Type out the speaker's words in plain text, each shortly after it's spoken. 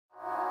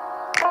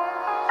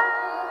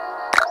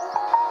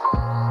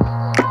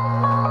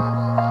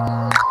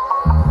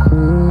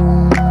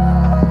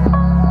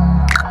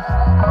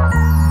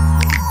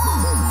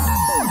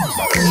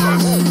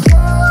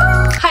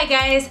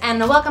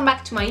welcome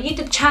back to my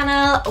YouTube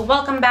channel.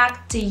 Welcome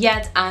back to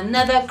yet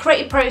another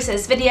creative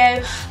process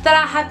video that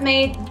I have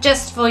made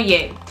just for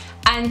you.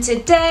 And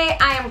today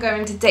I am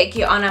going to take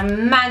you on a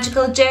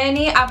magical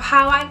journey of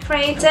how I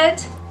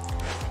created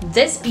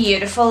this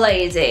beautiful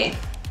lady.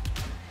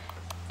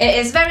 It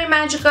is very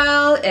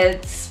magical,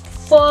 it's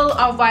full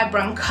of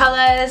vibrant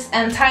colors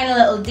and tiny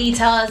little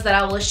details that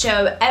I will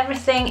show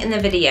everything in the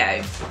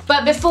video.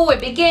 But before we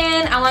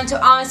begin, I want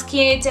to ask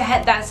you to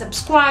hit that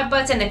subscribe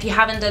button if you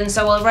haven't done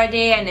so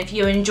already, and if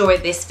you enjoy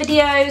these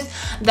videos,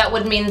 that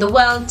would mean the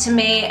world to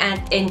me,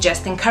 and it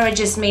just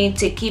encourages me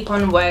to keep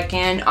on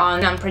working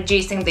on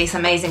producing these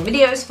amazing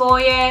videos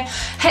for you.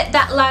 Hit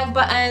that like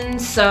button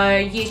so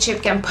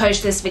YouTube can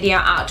push this video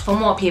out for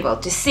more people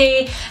to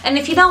see, and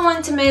if you don't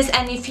want to miss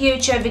any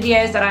future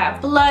videos that I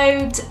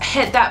upload,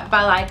 hit that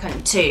bell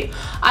icon too.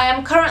 I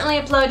am currently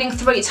uploading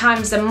 3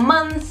 times a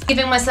month,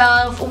 giving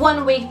myself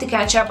 1 week to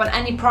catch up on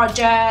any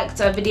projects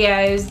or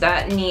videos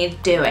that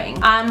need doing.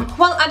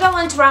 Well, I don't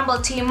want to ramble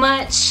too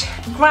much.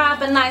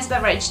 Grab a nice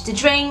beverage to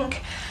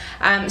drink,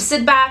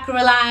 sit back,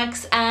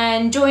 relax,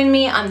 and join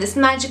me on this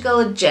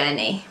magical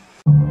journey.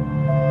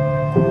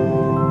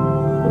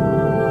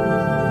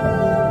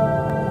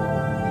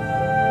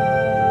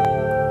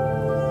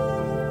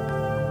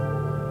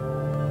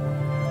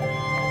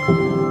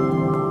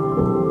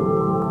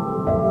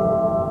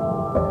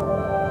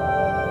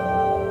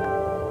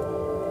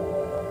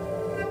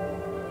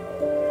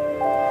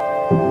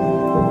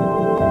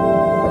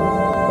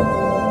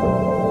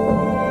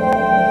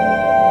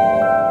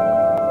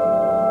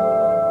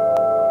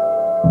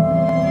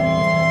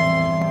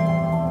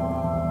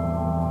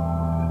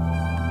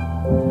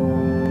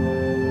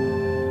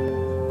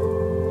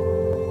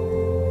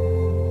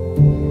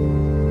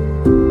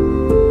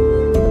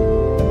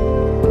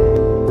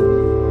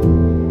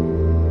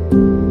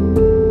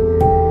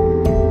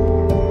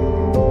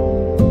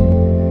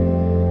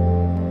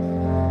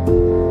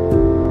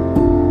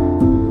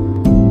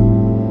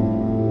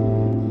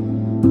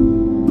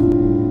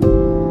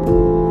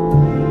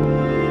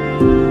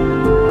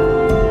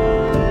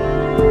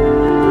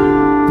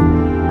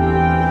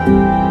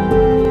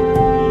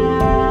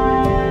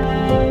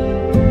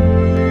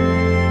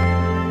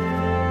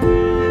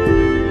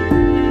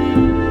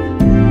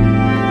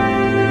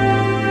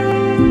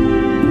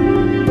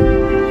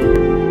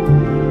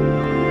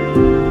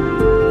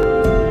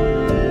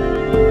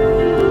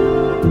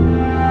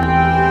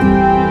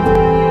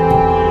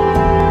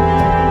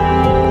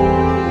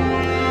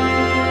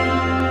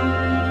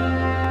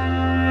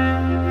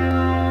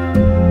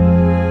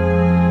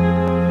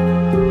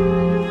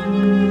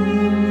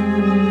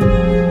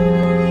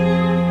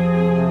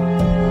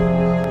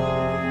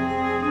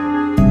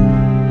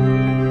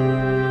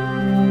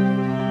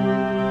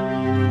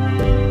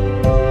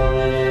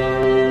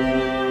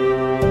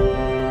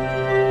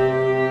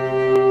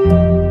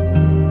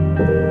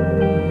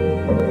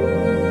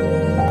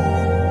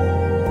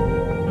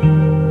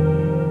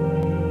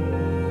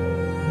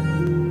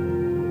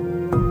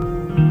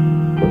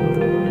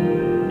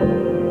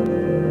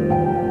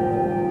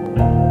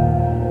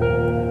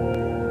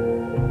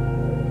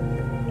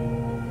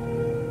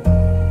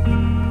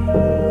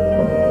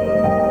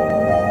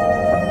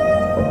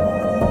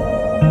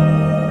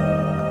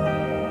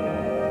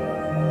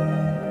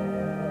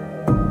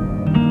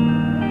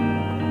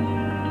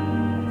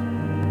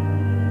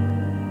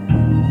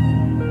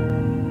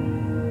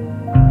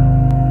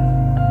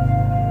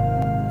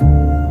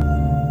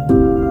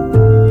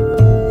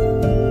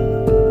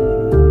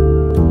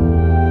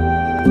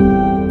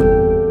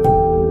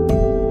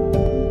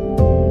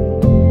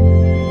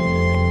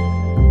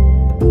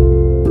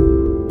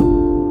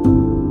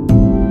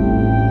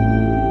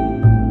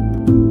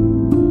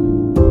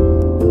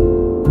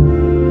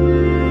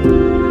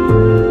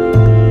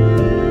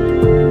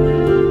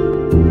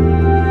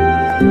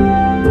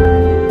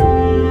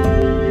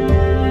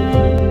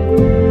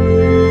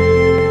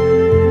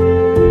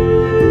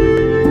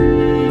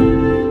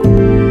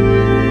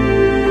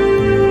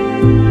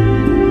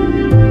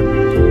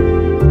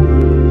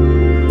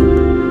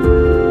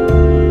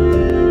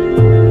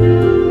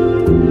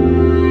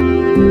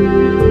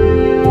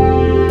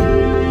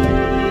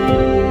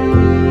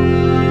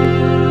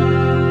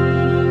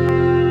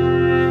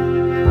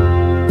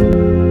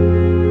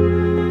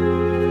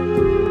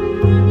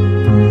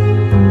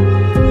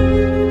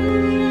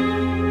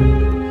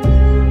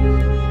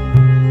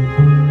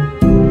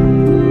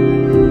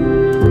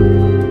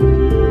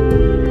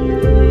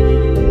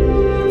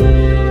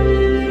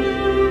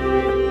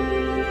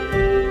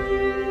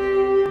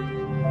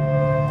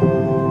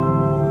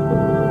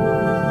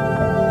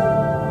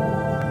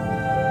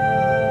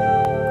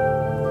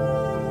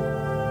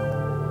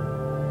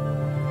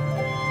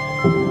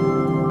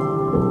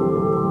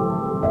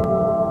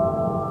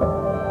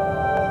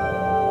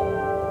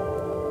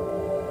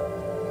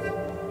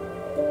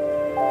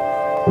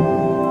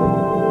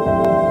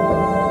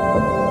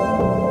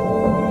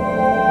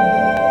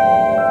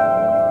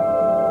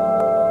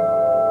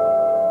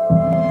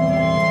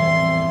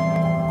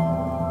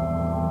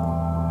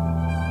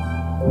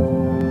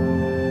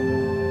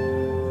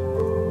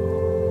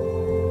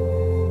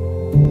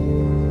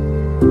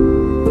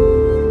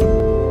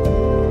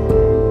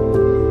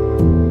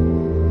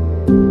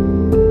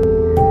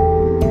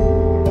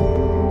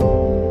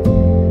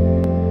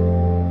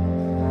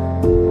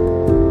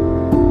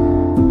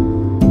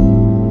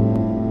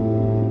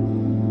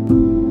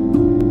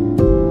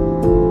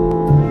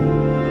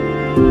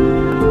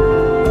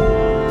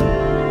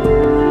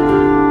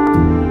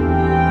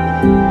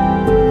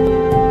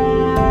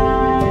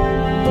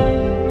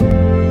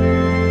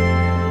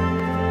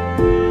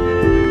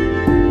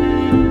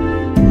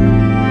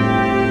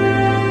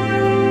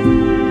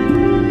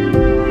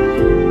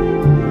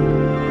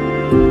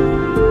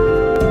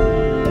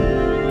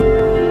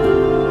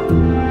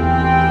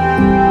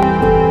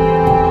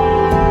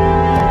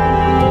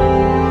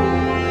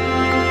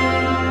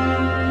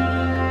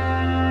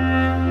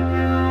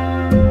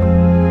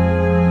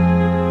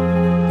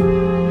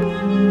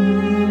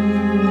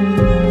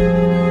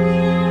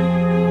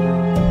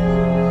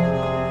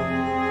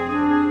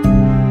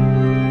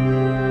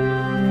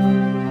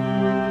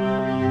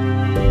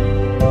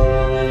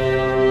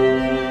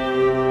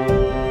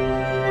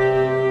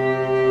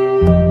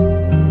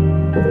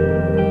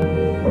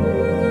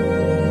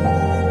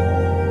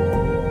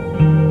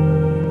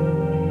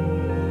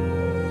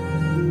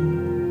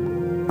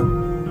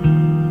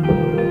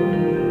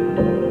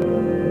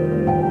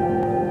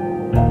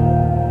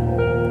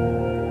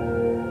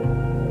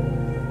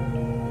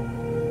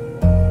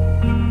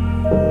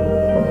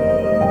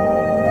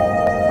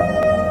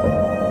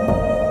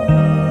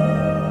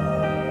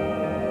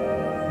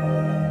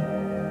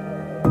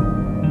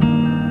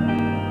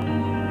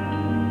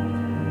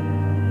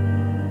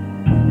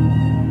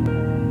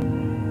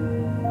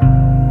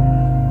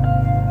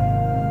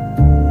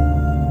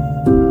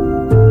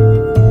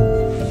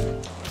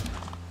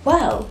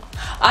 Well,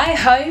 I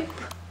hope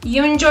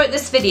you enjoyed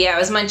this video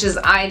as much as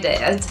I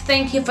did.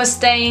 Thank you for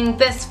staying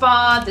this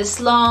far,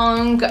 this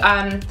long.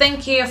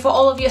 Thank you for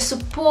all of your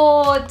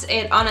support.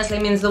 It honestly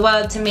means the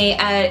world to me.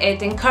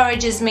 It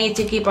encourages me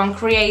to keep on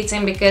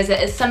creating because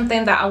it is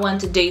something that I want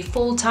to do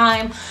full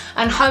time,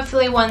 and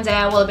hopefully one day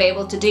I will be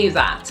able to do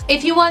that.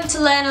 If you want to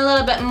learn a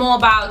little bit more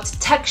about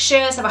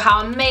textures, about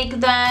how I make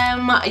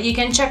them, you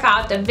can check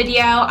out the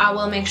video. I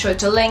will make sure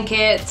to link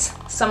it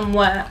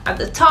somewhere at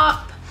the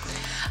top.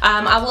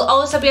 I will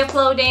also be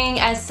uploading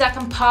a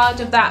second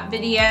part of that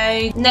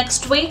video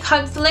next week,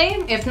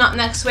 hopefully. If not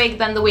next week,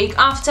 then the week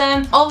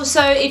after.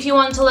 Also, if you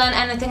want to learn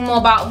anything more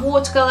about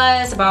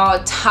watercolors,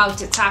 about how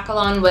to tackle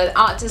on with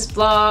artist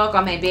block,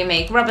 or maybe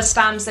make rubber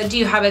stamps, I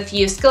do have a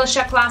few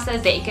Skillshare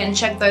classes that you can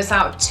check those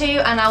out too,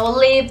 and I will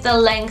leave the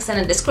links in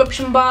the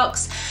description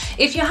box.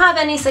 If you have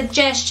any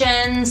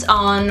suggestions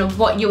on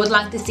what you would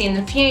like to see in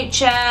the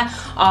future,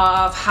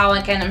 of how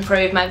I can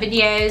improve my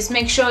videos,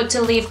 make sure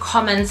to leave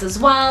comments as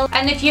well.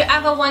 And if you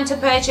ever want to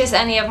purchase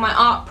any of my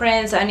art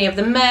prints, any of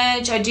the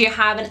merch, I do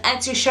have an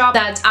Etsy shop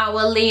that I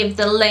will leave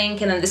the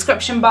link in the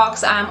description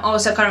box. I'm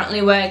also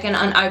currently working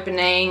on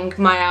opening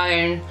my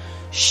own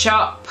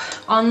shop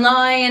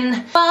online.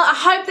 Well, I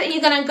hope that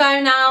you're gonna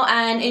go now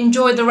and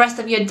enjoy the rest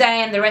of your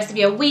day and the rest of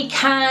your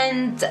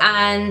weekend,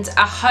 and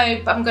I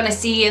hope I'm gonna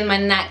see you in my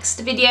next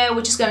video,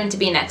 which is going to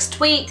be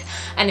next week.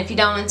 And if you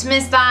don't want to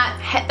miss that,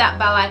 hit that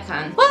bell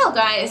icon. Well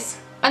guys,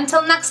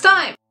 until next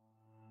time.